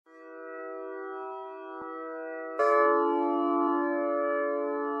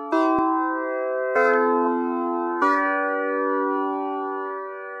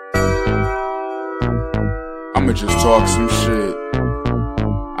I'ma just talk some shit.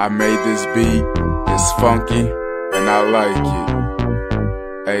 I made this beat, it's funky, and I like it.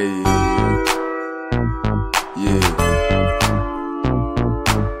 Ayy, yeah.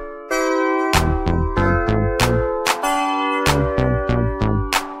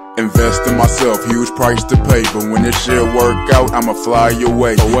 Invest in myself, huge price to pay, but when this shit work out, I'ma fly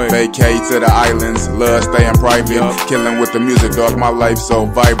away. Vacate to the islands, love staying private. Killing with the music, dog, my life so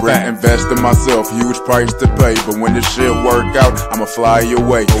vibrant. Invest in myself, huge price to pay, but when this shit work out, I'ma fly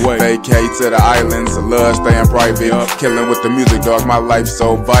away. Vacate to the islands, love staying private. Killing with the music, dog, my life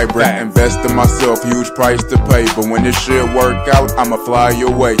so vibrant. Invest in myself, huge price to pay, but when this shit work out, I'ma fly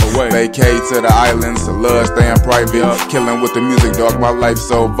away. Vacate to the islands, love staying private. Killing with the music, dog, my life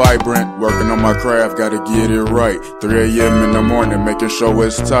so vibrant. Working on my craft, gotta get it right. 3 a.m. in the morning, making sure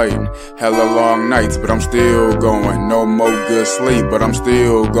it's tight. Hella long nights, but I'm still going. No more good sleep, but I'm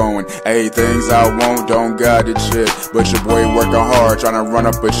still going. Hey, things I want, don't got it yet, but your boy working hard, trying to run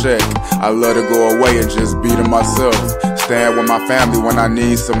up a check. I love to go away and just be to myself. Stand with my family when I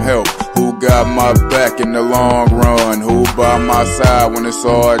need some help. Who got my back in the long run? Who by my side when it's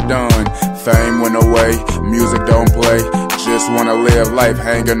all done? Fame went away, music don't play. Just wanna live life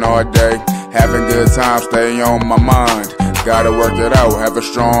hanging all day. Having good times, stay on my mind. Gotta work it out, have a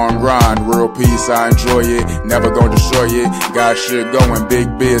strong grind. Real peace, I enjoy it, never gonna destroy it. Got shit going,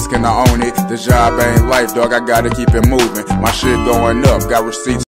 big biz, can I own it? The job ain't life, dog, I gotta keep it moving. My shit going up, got receipts.